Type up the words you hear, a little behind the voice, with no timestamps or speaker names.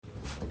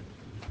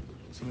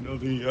So we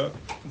know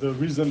the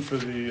reason for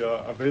the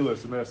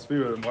Avelis, the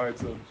Masphere, and why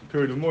it's a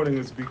period of mourning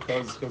is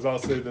because Chazal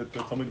say that the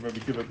Talmidim Rabbi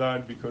Kiva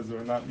died because they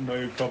were not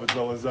Noy Kavod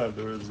Zalazad.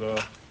 There is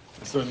a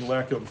certain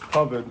lack of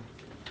kavod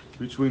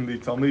between the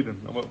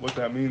Talmidim. And what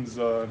that means,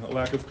 a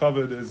lack of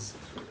kavod is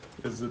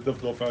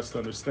difficult for us to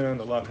understand.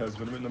 A lot has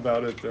been written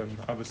about it, and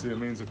obviously it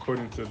means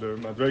according to the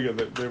Madrega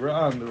that they were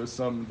on, there was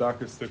some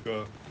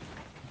Dakistic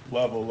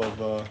level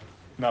of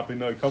not being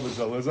Noy Kavod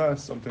Zalazad,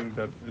 something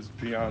that is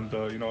beyond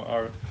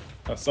our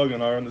Sag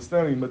and our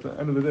understanding. But at the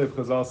end of the day, if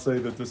Chazal say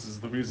that this is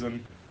the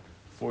reason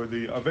for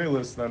the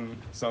Avelis, then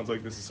it sounds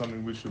like this is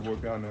something we should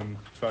work on and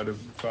try to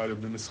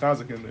be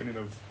mischazik in the meaning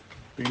of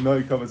being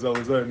Noy Kavod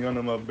Zalazad and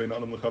Yanam of Bein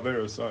Adam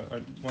L'Chaveros. So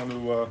I want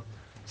to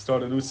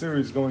start a new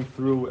series going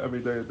through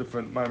every day a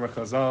different Maimer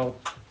Chazal,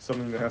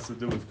 something that has to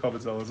do with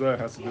Kavod Zalazad,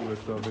 has to do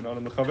with Bein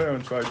Adam L'Chaver,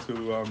 and try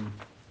to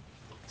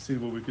see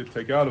what we could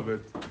take out of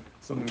it,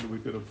 something that we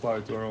could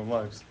apply to our own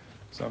lives.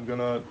 So I'm going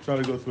to try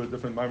to go through a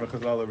different Maimer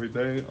Chazal every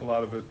day. A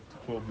lot of it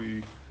will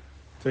be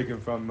taken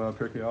from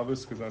Pirkei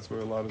Avos, because that's where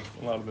a lot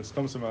of this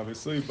comes from,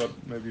 obviously, but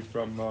maybe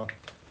from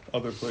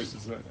other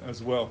places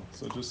as well.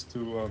 So just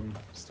to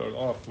start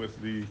off with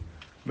the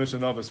Mishnah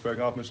Avos, Pirkei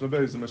Avos, Mishnah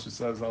Beis, the Mishnah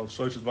says, Al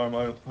Shlosh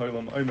Dvarim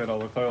Ha'olam Omed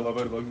Al Chayil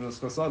Aved L'Gemilas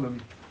Chasadim.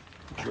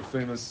 It's a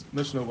famous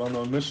Mishnah,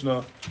 well-known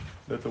Mishnah,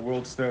 that the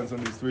world stands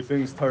on these three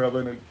things, Torah,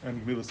 Aved,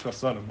 and Gemilas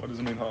Chasadim. What does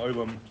it mean,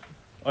 Ha'olam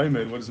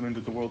Omed? What does it mean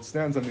that the world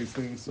stands on these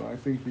things? So I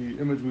think the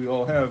image we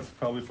all have,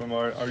 probably from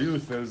our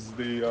youth, is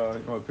the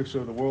a picture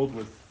of the world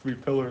with three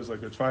pillars,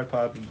 like a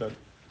tripod, that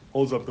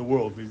holds up the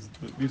world.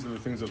 These are the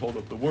things that hold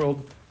up the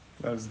world.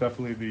 That is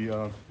definitely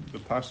the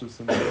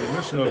Pashtus in the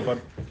Mishnah. But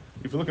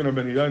if you look at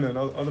Rabbeinu Yonah and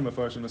other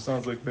Mefarshim, it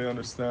sounds like they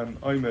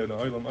understand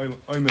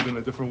Omed in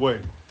a different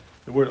way.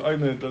 The word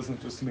Omed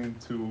doesn't just mean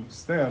to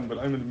stand, but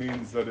Omed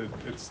means that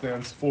it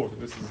stands for.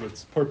 This is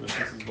its purpose.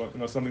 This is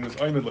what something is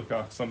Omed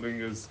L'kach. Something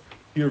is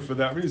here for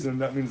that reason.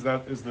 That means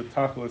that is the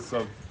tachlis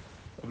of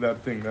that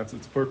thing. That's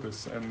its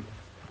purpose. And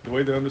the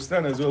way they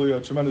understand it is really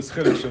a tremendous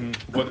chiddush in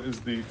what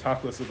is the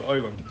tachlis of the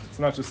olam. It's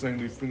not just saying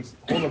these things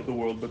hold up the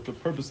world, but the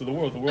purpose of the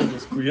world. The world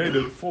was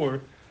created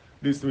for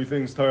these three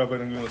things, Torah, Aved,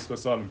 and Gemilas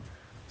Chasadim.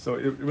 So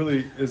it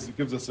really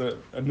gives us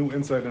a new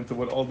insight into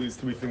what all these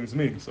three things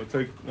mean. So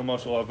take the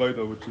Mashal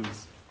Aveda, which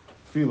is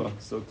tefillah.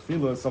 So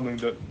tefillah is something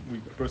that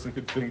a person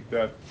could think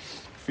that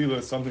tefillah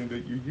is something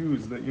that you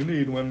use, that you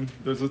need when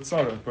there's a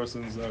tzara. A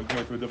person's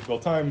going through a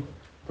difficult time,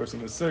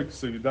 person is sick,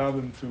 so you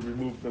daven to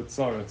remove the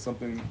tzara. It's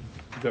something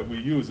that we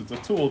use. It's a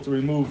tool to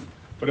remove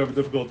whatever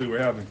difficulty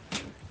we're having.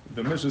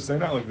 The Mishnah is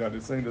saying not like that.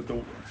 It's saying that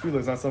the tefillah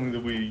is not something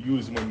that we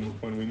use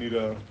when we need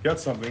to get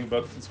something,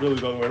 but it's really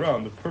the other way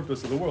around. The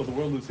purpose of the world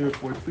is here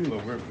for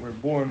tefillah. We're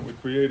born, we're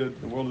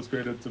created, the world is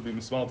created to be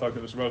mismal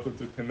HaKadosh Baruch Hu,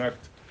 to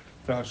connect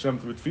to Hashem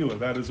through tefillah.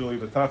 That is really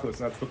the tachlis,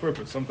 that's the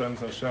purpose. Sometimes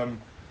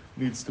Hashem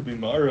needs to be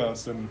ma'ara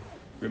us and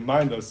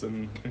remind us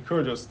and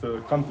encourage us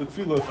to come to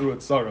tefillah through a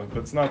tzara. But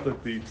it's not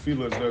that the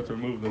tefillah is there to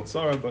remove the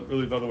tzara, but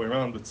really the other way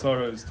around. The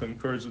tzara is to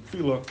encourage the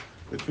tefillah.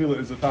 The tefillah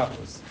is a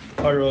tachlis.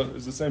 Torah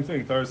is the same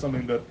thing. Torah is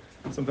something that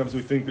sometimes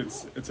we think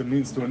it's a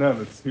means to an end.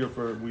 It's here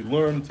for, we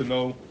learn to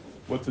know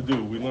what to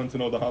do. We learn to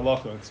know the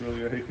halacha. It's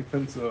really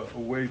a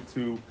way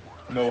to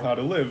know how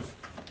to live,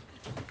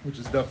 which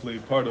is definitely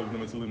part of the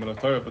mitzvah limud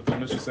Torah. But the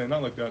Mishnah is saying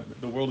not like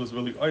that. The world is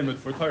really aymed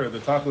for Torah. The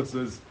tachlis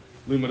is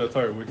limud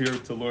Torah. We're here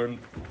to learn.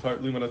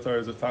 Limud Torah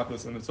is a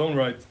tachlis in its own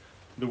right.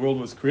 The world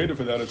was created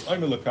for that. It's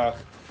aymed l'kach,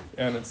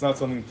 and it's not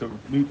something to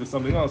lead to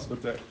something else.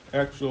 But the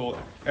actual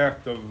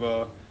act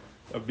of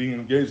being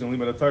engaged in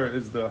limud Torah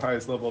is the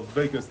highest level of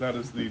dveikus. That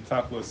is the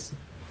tachlis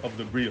of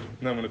the bria.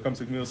 Now, when it comes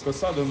to gemilas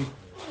chasadim,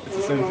 it's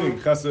the same thing.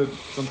 Chesed,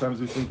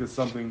 sometimes we think is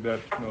something that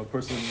a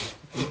person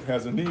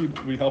has a need,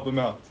 we help him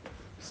out.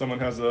 Someone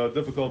has a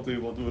difficulty,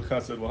 we'll do a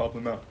chesed, we'll help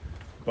him out.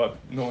 But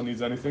no one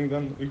needs anything,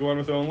 then we go on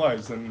with our own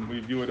lives, and we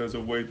view it as a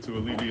way to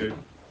alleviate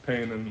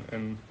pain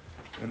and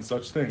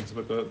such things.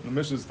 But the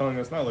Mishnah is telling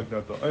us not like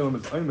that. The Olam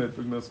is Omed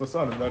for Gemilas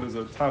Chasadim. That is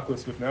a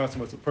tachlis with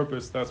Neasim. It's a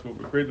purpose. That's what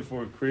we're created for.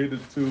 We're created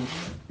to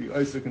be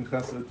Isaac and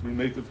Chesed, to be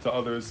mative to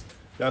others.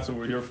 That's what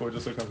we're here for.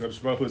 Just like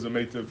HaKadosh Baruch Hu is a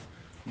mative,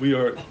 we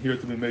are here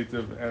to be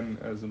mative. And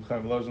as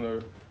Chaim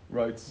Lajner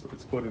writes,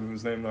 it's quoted in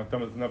his name,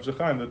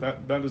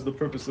 that is the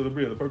purpose of the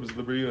Bria. The purpose of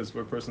the Bria is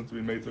for a person to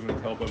be mative and to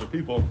help other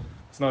people.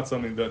 It's not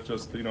something that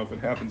just, if it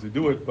happens, you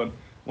do it, but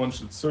one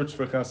should search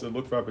for chesed,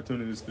 look for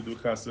opportunities to do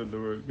chesed. There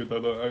were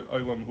Gedolei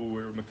Olam who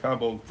were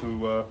makabel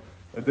to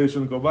a day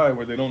shouldn't go by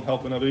where they don't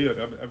help another year.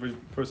 Every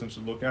person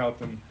should look out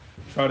and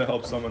try to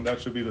help someone. That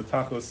should be the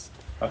tachlis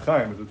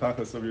hachaim, the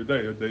tachlis of your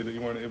day, a day that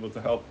you weren't able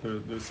to help,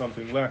 there's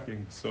something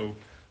lacking. So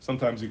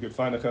sometimes you could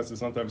find a chesed,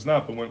 sometimes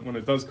not, but when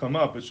it does come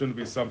up, it shouldn't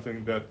be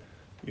something that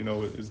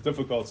is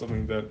difficult,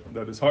 something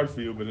that is hard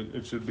for you, but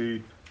it should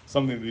be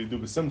something that you do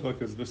b'simcha,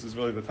 because this is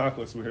really the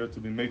tachlis. We're here to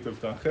be meitav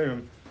to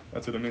acherim.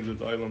 That's what it means that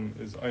the Olam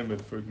is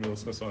aymed for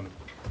Gemilas Chasadim.